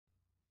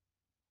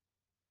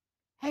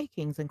Hey,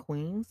 kings and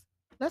queens.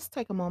 Let's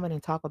take a moment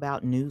and talk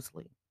about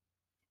Newsly.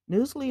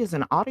 Newsly is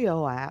an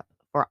audio app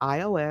for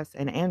iOS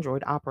and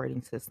Android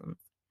operating systems.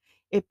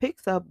 It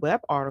picks up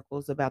web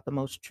articles about the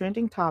most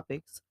trending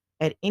topics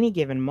at any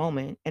given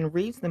moment and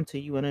reads them to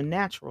you in a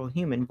natural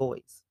human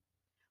voice.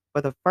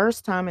 For the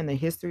first time in the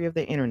history of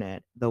the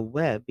internet, the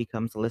web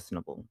becomes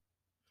listenable.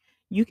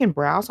 You can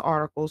browse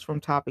articles from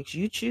topics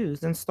you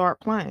choose and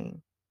start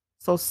playing.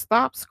 So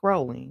stop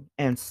scrolling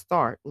and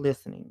start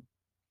listening.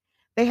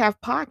 They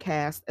have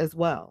podcasts as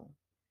well.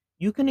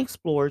 You can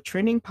explore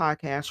trending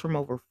podcasts from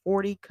over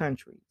 40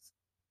 countries.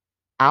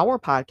 Our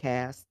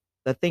podcast,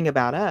 The Thing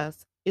About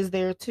Us, is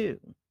there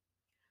too.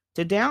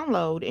 To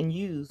download and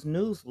use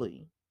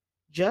Newsly,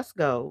 just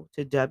go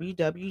to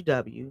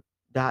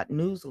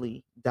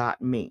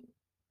www.newsly.me.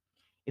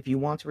 If you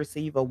want to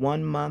receive a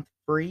 1 month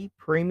free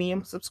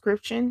premium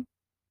subscription,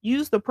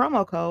 use the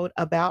promo code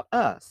About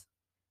Us.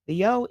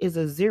 The O is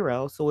a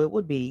zero, so it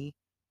would be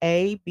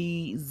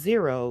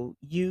AB0UTUS.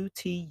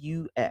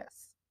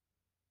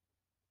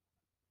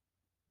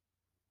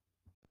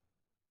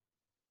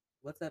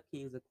 What's up,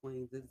 kings and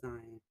queens? It's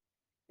Zion,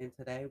 and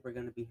today we're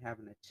going to be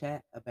having a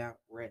chat about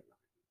redlining.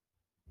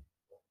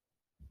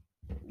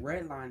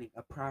 Redlining,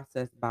 a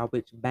process by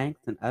which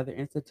banks and other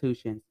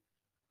institutions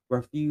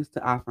refuse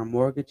to offer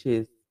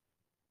mortgages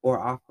or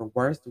offer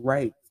worse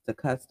rates to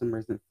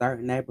customers in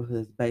certain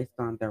neighborhoods based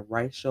on their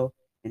racial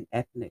and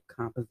ethnic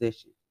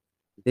composition.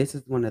 This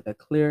is one of the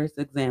clearest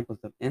examples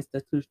of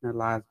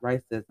institutionalized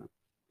racism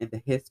in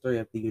the history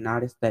of the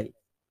United States.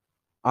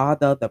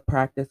 Although the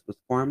practice was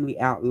formally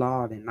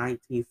outlawed in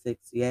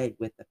 1968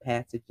 with the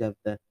passage of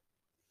the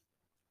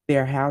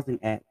Fair Housing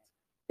Act,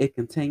 it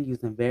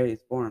continues in various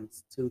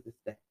forms to this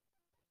day.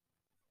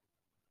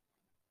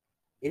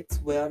 It's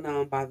well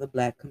known by the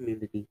black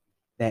community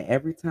that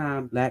every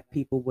time black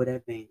people would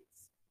advance,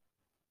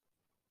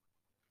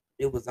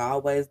 it was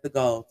always the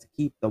goal to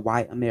keep the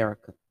white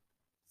America.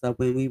 So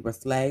when we were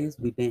slaves,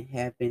 we didn't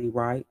have any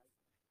rights.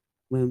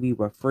 When we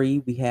were free,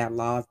 we had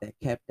laws that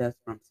kept us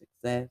from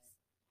success.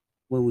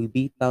 When we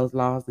beat those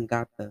laws and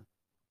got the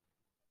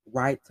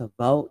right to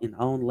vote and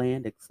own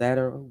land,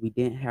 etc., we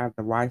didn't have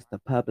the rights to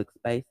public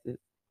spaces.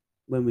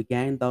 When we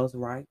gained those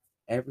rights,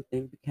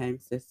 everything became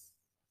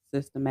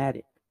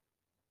systematic,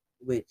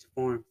 which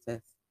forms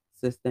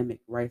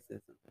systemic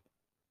racism,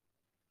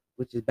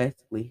 which is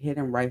basically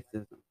hidden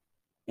racism.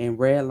 And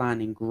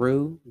redlining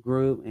grew,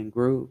 and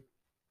grew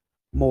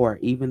more,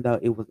 even though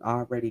it was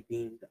already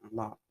deemed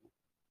unlawful.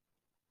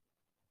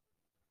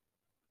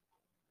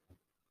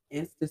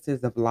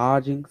 Instances of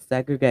lodging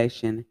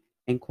segregation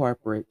and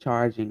corporate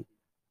charging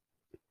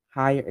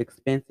higher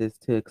expenses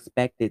to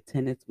expected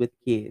tenants with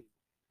kids,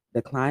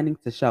 declining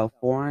to show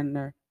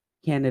foreigner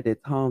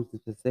candidates homes in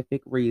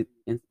specific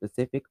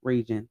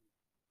regions,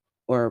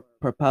 or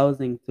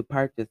proposing to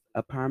purchase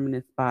a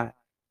permanent spot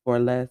for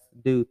less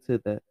due to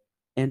the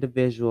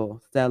individual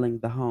selling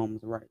the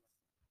home's rights.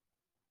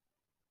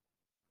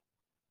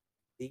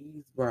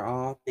 These were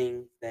all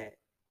things that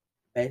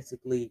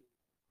basically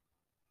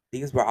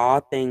these were all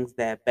things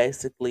that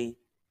basically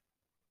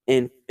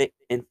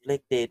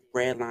inflicted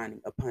redlining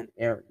upon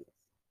areas.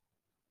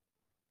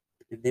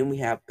 And then we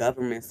have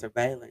government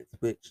surveillance,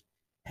 which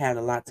had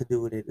a lot to do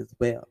with it as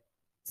well.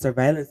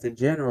 Surveillance in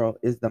general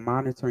is the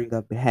monitoring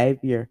of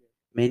behavior,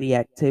 many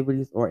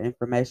activities, or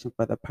information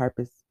for the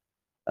purpose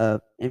of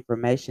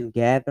information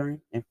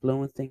gathering,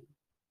 influencing,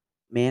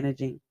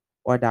 managing,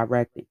 or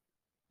directing.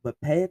 But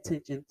pay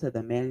attention to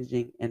the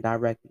managing and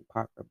directing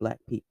part for Black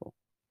people.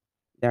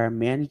 They are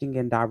managing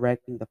and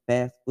directing the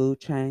fast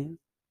food chains,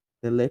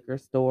 the liquor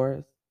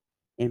stores,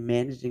 and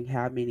managing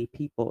how many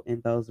people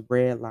in those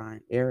red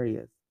line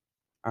areas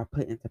are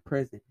put into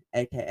prison,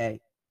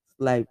 aka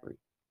slavery.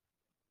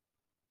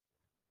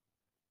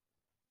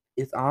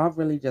 It's all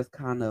really just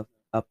kind of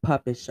a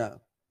puppet show,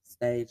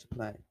 stage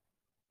play,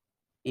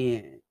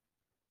 and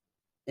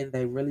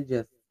they really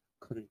just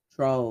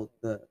control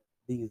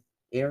these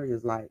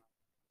areas like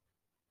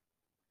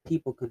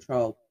people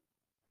control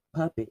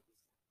puppets,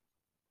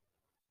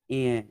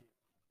 and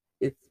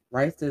it's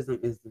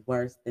racism is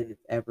worse than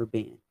it's ever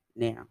been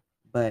now,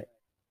 but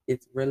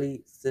it's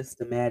really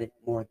systematic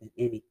more than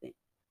anything.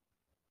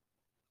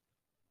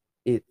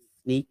 It's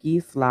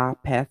sneaky, sly,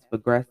 passive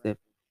aggressive,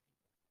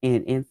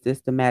 and in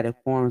systematic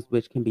forms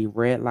which can be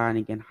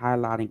redlining and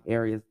highlighting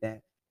areas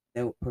that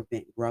would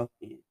prevent growth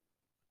in.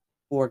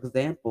 For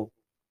example,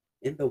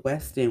 in the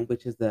West End,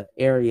 which is the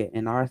area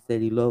in our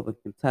city, Louisville,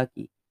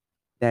 Kentucky,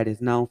 that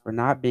is known for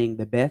not being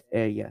the best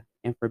area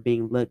and for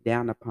being looked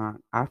down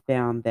upon, I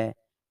found that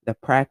the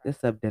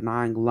practice of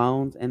denying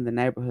loans in the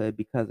neighborhood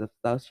because of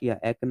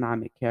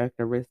socioeconomic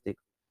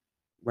characteristics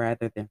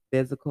rather than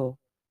physical,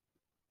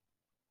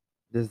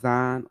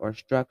 design, or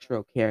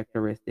structural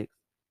characteristics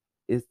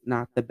is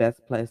not the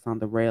best place on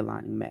the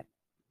redlining map.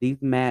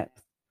 These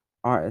maps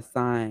are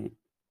assigned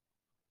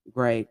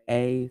grade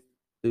A's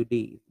through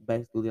D's,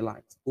 basically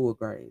like school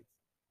grades.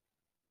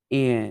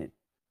 And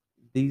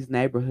these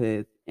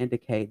neighborhoods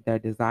indicate their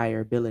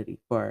desirability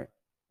for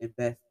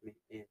investment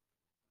and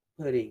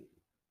putting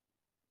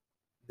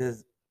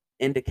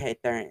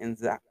indicate their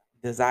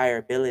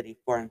desirability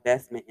for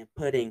investment in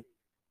putting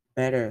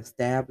better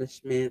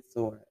establishments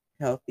or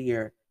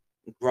healthier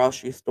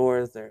grocery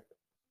stores or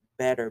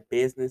better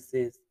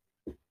businesses.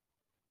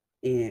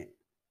 And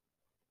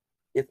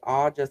it's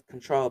all just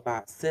controlled by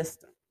a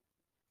system.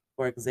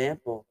 For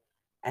example,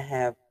 I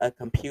have a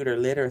computer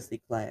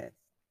literacy class,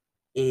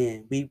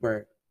 and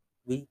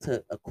we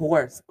took a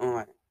course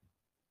on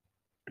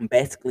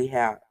basically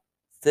how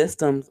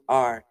systems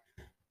are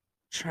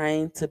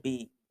trained to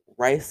be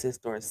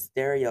racist or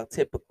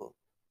stereotypical.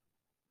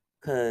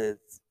 Because,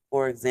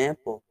 for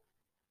example,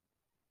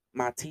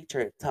 my teacher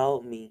had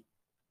told me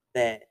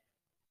that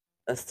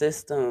a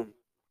system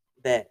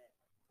that,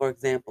 for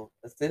example,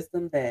 a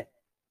system that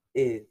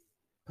is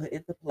put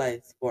into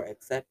place for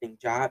accepting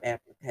job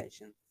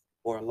applications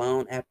or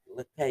loan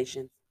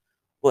applications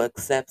will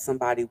accept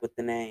somebody with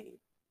the name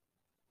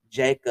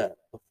Jacob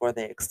before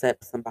they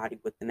accept somebody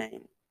with the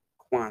name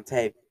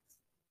Quantavious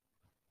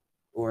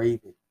or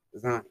even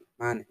Zani,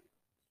 my name.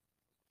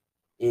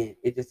 And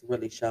it just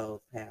really shows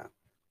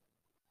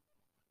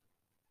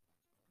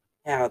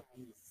how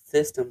these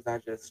systems are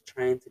just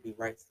trained to be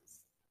racist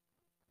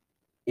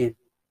and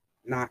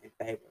not in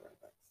favor of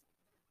us.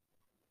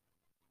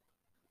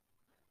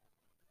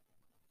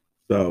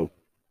 So,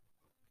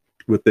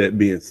 with that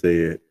being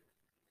said,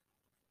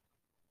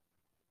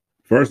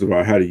 first of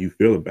all, how do you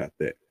feel about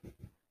that?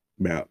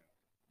 About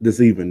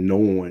just even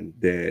knowing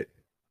that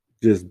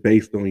just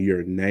based on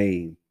your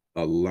name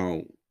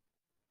alone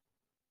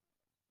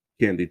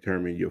can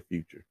determine your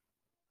future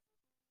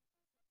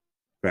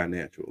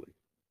financially.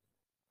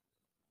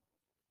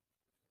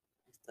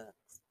 It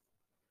sucks.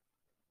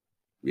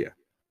 Yeah. It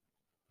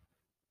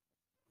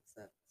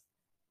sucks.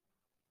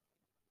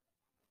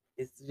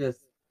 It's just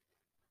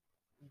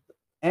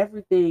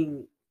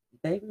everything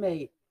they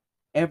made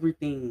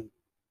everything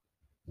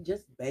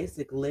just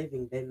basic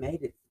living, they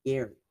made it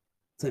scary.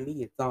 To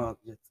me, it's all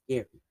just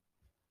scary.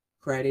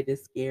 Credit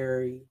is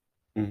scary,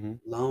 Mm-hmm.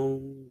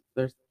 loans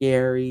are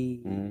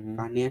scary, Mm-hmm.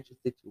 financial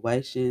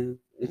situations.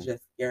 It's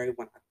just scary.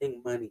 When I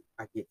think money,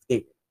 I get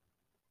scared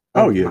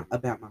Oh of yeah.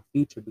 about my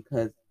future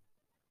because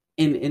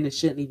and it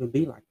shouldn't even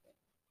be like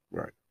that.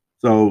 Right.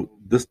 So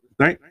this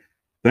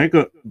think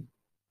of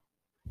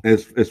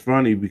it's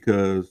funny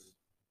because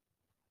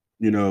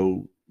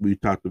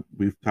we've talked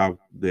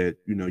that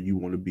you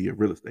want to be a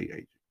real estate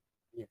agent,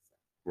 Yes,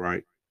 sir.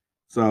 right?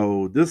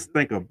 So just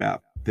think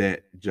about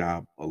that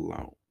job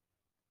alone.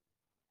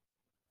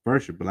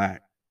 First you're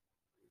black,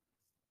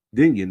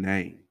 then your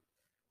name.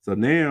 So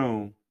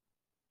now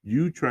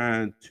you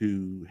trying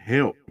to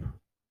help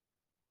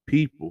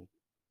people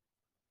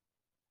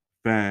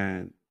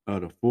find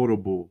an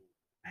affordable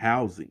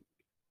housing.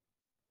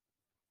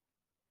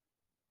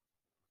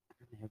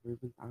 I never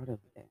even thought of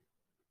that.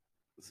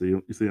 See,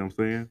 you see what I'm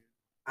saying?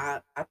 I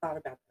thought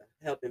about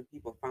helping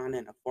people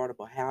finding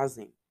affordable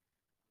housing,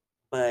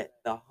 but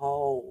the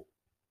whole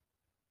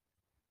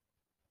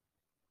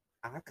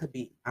I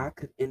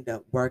could end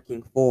up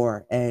working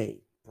for a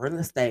real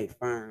estate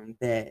firm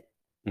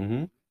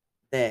Mm-hmm.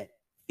 that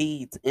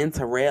feeds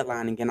into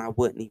redlining and I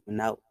wouldn't even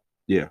know.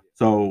 Yeah.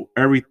 So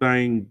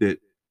everything that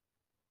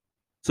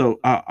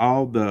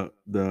all the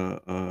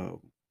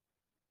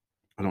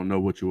I don't know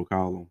what you would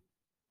call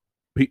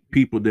them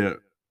people that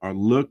are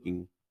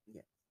looking.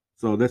 Yeah.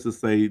 So let's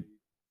just say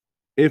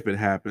if it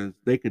happens,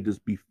 they could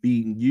just be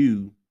feeding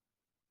you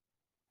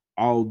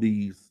all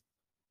these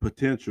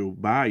potential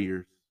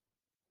buyers,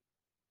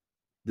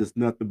 just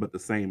nothing but the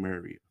same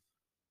area.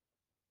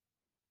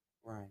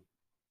 Right.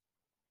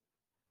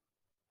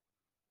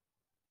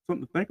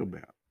 Something to think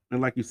about.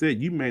 And like you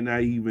said, you may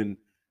not even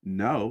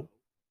know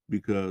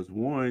because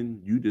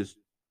one, you just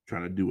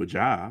trying to do a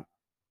job.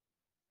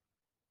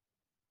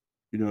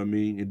 You know what I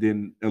mean? And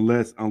then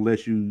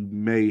unless you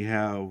may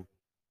have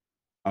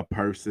a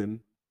person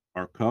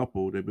or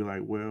couple, they'd be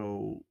like,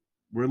 well,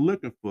 we're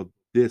looking for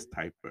this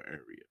type of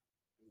area.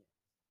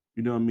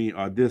 You know what I mean?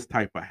 Or this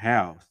type of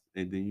house.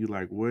 And then you're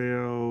like,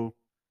 well,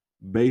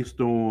 based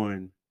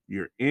on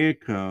your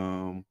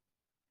income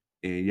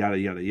and yada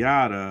yada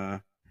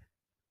yada,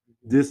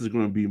 Mhm. this is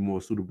going to be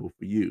more suitable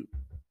for you.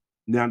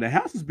 Now the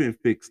house has been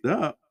fixed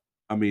up.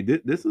 I mean,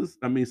 this is.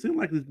 I mean, it seems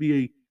like this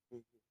be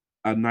Mhm.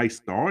 a nice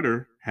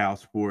starter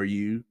house for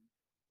you.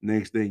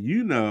 Next thing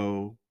you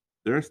know,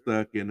 they're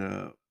stuck in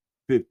a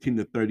 15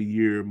 to 30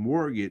 year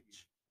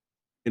mortgage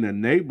in a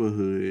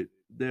neighborhood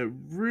that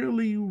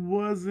really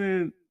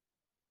wasn't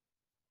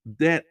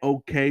that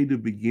okay to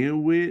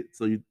begin with.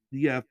 So you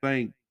gotta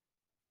think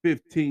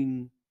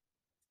 15.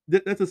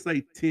 Let's just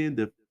say 10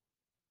 to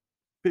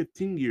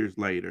 15 years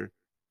later,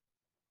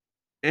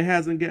 it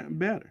hasn't gotten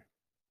better.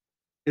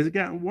 It's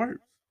gotten worse.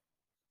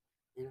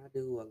 And I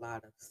do a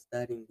lot of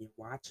studying and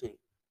watching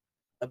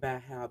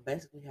about how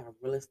basically how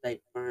real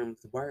estate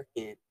firms work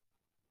and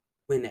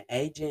when an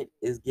agent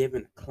is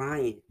given a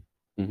client,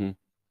 Mm-hmm.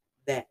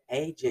 that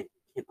agent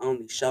can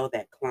only show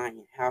that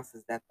client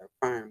houses that the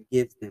firm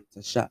gives them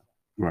to show.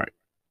 Right.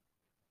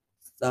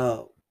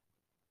 So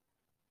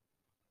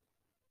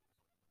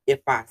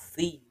if I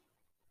see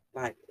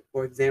like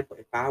For example,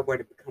 if I were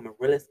to become a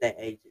real estate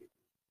agent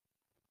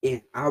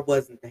and I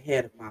wasn't the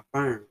head of my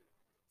firm,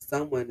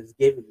 someone is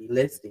giving me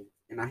listings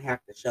and I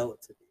have to show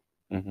it to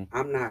them. Mhm.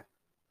 I'm not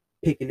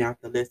picking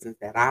out the listings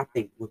that I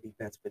think would be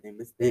best for them.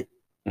 It's them.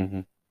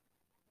 Mhm.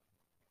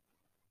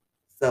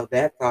 So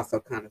that's also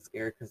kind of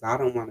scary because I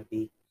don't want to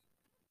be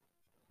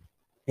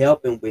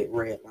helping with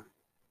red line.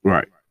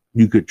 Right.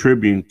 You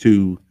contributing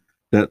to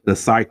the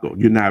cycle.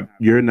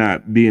 You're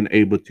not being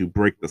able to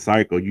break the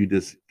cycle. You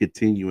just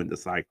continue in the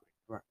cycle.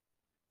 Right.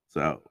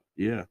 So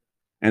yeah.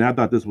 And I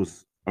thought this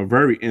was a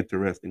very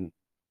interesting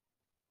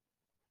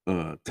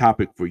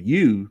topic for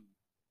you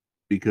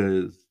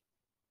because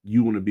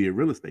you want to be a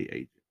real estate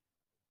agent.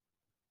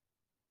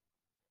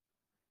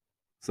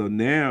 So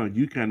now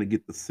you kind of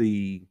get to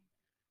see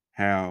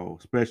how,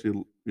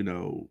 especially,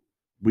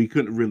 we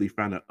couldn't really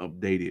find an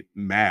updated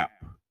map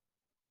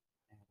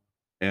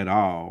at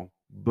all,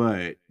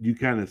 but you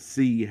kind of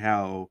see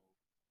how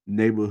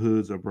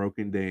neighborhoods are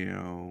broken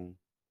down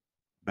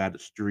by the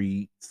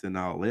streets and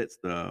all that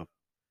stuff.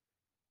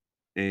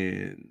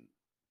 And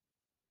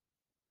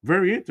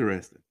very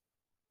interesting.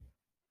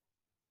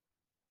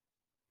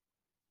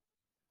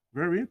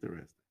 Very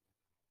interesting.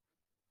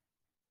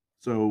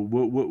 So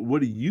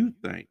what do you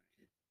think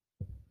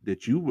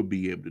that you would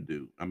be able to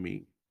do? I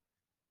mean,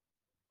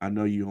 I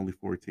know you're only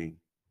 14.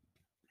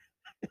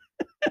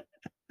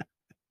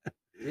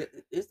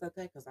 It's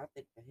okay because I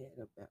think ahead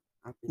of that.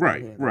 I think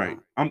Right, ahead a right.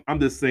 lot. I'm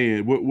just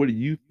saying, what do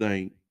you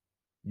think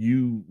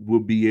you will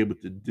be able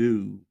to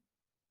do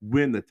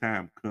when the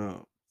time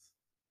comes?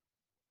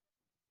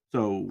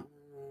 So,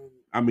 Um,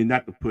 I mean,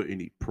 not to put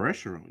any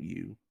pressure on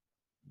you,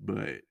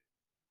 but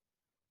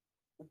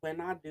when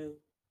I do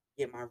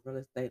get my real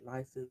estate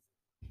license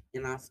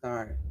and I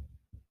start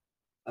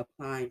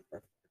applying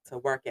for to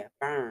work at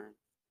firms,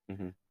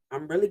 mhm,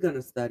 I'm really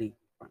gonna study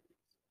firms.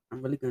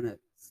 I'm really gonna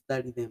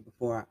study them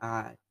before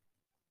I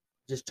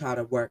just try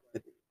to work for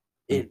them.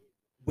 mm,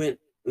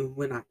 And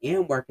when I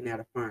am working at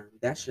a firm,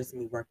 that's just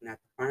me working at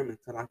the firm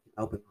until I can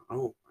open my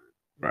own firm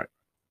right,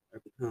 or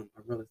become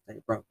a real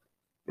estate broker.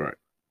 right.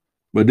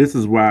 But this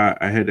is why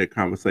I had that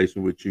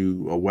conversation with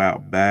you a while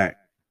back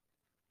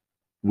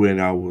when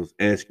I was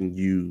asking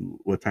you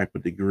what type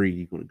of degree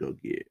you're gonna go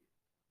get.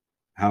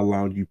 How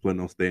long do you plan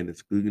on staying in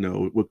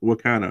school?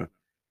 What kind of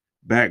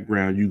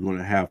background you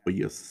gonna have for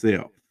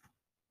yourself.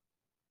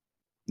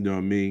 You know what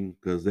I mean?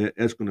 Because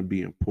that's gonna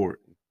be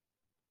important,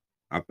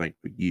 I think,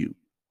 for you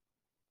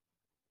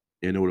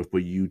in order for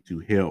you to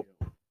help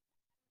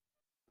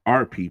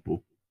our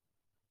people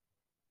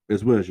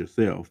as well as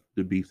yourself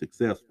to be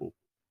successful.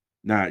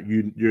 Not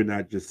you're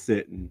not just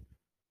setting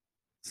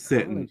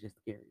College is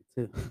scary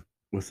too.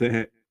 what's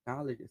that?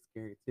 College is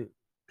scary too.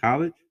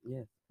 College?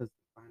 Yes, because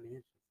the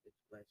financial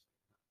situation,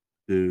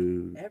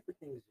 Dude.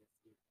 everything is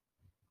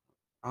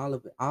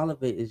just all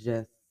of it is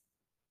just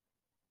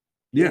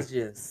Yeah, it's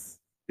just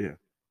yeah,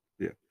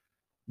 yeah.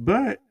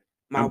 But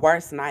my I'm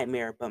worst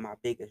nightmare, but my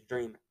biggest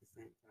dream at the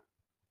same time.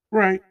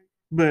 right.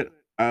 But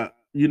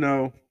you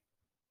know,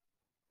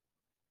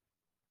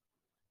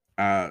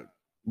 uh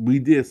we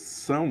did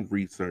some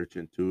research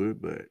into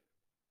it, but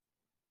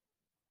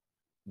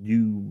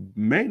you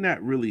may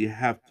not really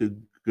have to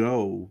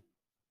go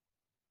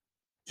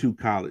to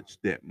college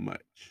that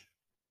much.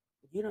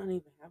 You don't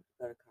even have to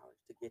go to college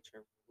to get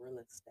your real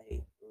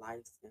estate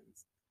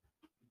license,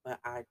 but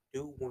I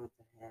do want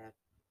to have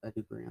a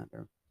degree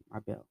under my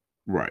belt,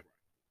 Right,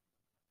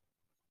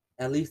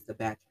 at least a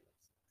bachelor's,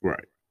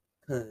 right.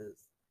 because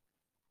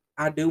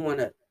I do want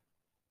to,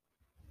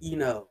 you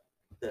know,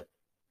 the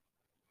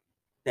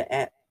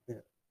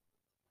the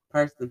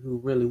person who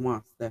really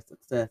wants their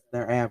success,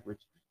 their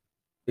average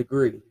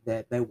degree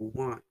that they will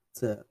want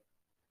to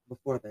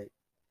before they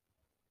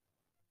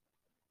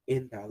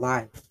end their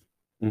life,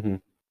 Hmm.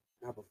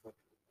 not before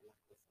they end their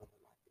life, before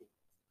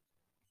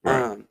their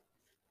Right. life ends,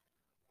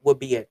 would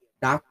be a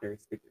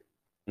doctor's degree.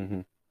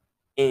 Hmm.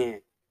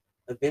 And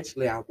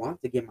eventually I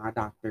want to get my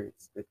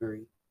doctor's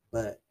degree,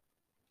 but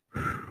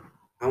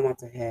I want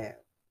to have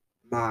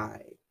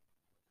my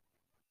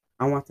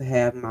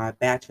my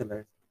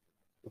bachelor's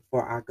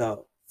before I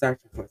go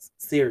searching for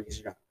serious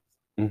jobs.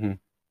 Hmm.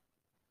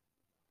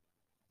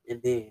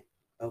 And then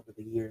over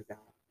the years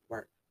I'll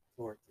work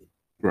towards it.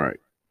 Right.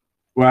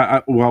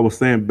 Well, I was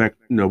saying back,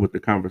 with the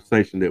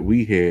conversation that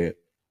we had,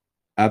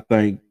 I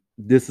think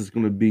this is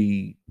going to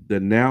be the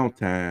now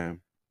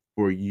time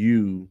for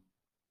you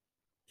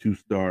to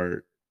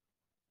start.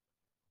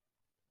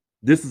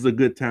 This is a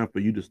good time for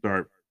you to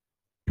start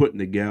putting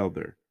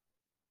together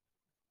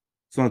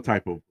some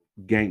type of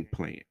game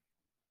plan.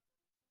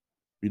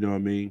 You know what I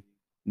mean?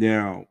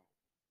 Now,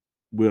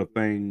 will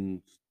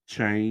things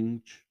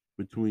change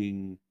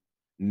between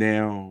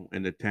now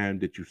and the time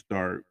that you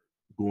start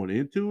going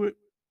into it?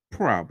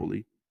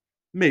 Probably.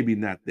 Maybe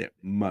not that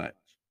much,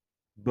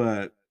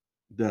 but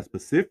the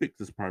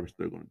specifics is probably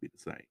still going to be the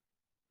same.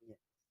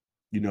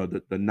 Yeah.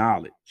 The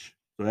knowledge.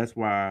 So that's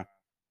why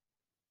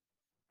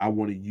I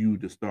wanted you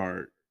to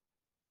start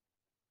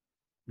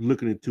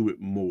looking into it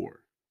more.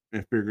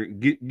 and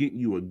getting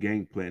you a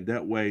game plan.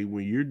 That way,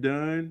 when you're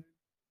done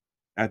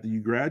after you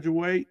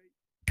graduate,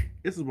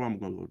 this is what I'm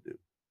gonna go do.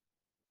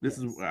 This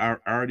is Yes.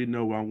 I already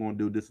know what I'm gonna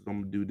do. This is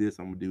I'm gonna do this.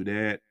 I'm gonna do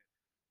that.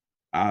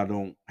 I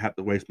don't have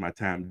to waste my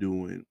time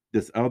doing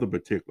this other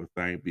particular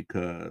thing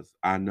because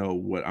I know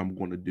what I'm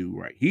going to do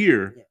right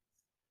here Yes.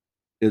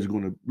 is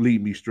going to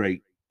lead me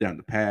straight down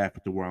the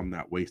path to where I'm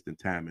not wasting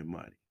time and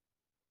money.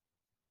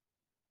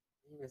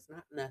 And it's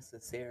not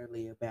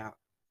necessarily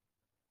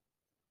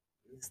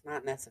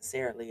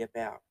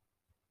about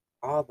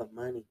all the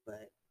money,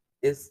 but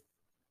it's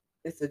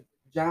it's a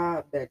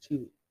job that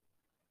you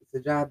it's a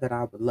job that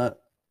I would love,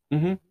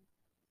 Mm-hmm.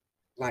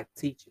 like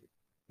teaching.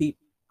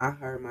 People, I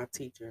heard my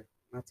teacher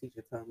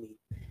told me,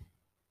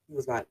 he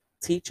was like,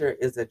 teaching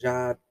is a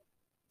job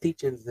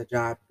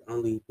you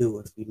only do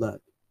if you love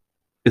it.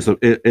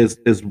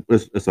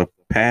 It's a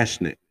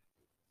passionate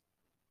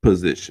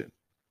position.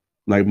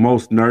 Like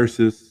most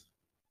nurses,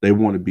 they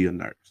want to be a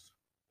nurse.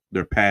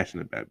 They're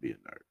passionate about being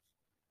a nurse.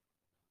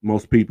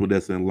 Most people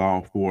that's in law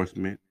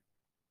enforcement,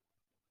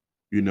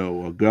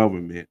 or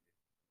government,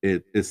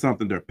 it's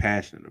something they're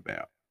passionate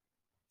about.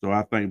 So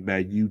I think by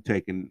you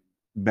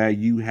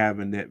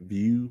having that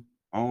view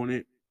on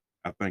it,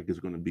 I think it's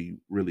going to be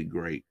really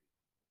great.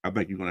 I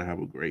think you're going to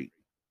have a great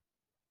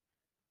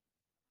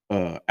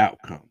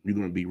outcome. You're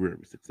going to be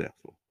really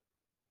successful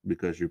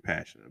because you're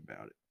passionate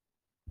about it.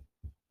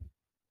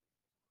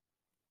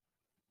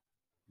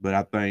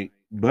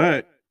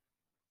 But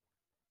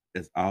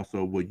it's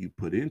also what you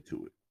put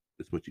into it.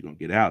 It's what you're going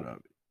to get out of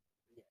it.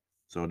 Yes.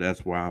 So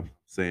that's why I'm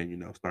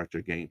saying, start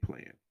your game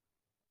plan.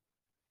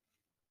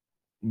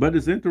 But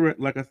it's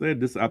interesting. Like I said,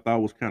 this I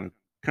thought was kind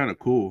of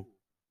cool.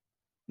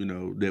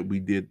 That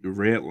we did the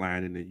red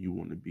line, and then you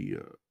want to be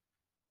a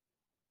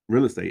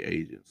real estate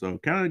agent. So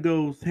it kind of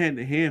goes hand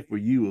in hand for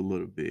you a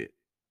little bit.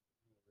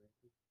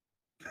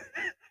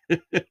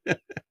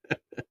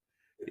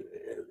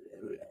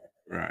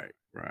 Right,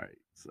 right.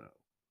 So,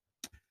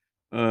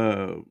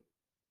 uh,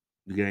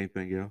 you got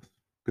anything else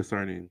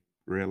concerning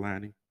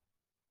redlining?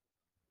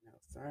 No,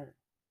 sir.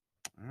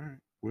 All right.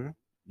 Well,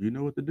 you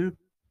know what to do.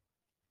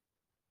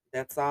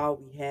 That's all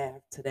we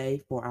have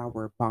today for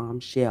our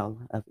bombshell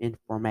of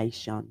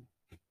information.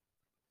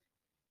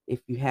 If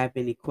you have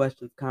any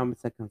questions,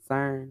 comments, or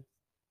concerns,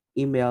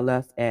 email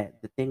us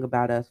at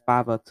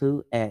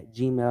thethingabout502 at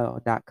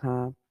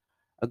gmail.com,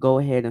 or go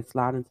ahead and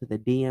slide into the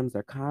DMs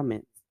or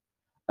comments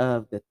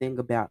of the thing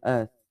about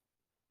us,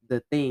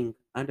 the thing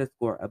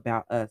underscore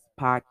about us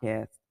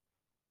podcast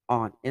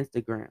on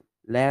Instagram.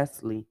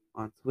 Lastly,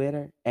 on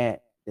Twitter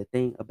at the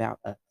thing about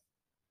us.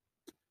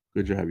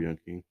 Good job, Young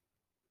King.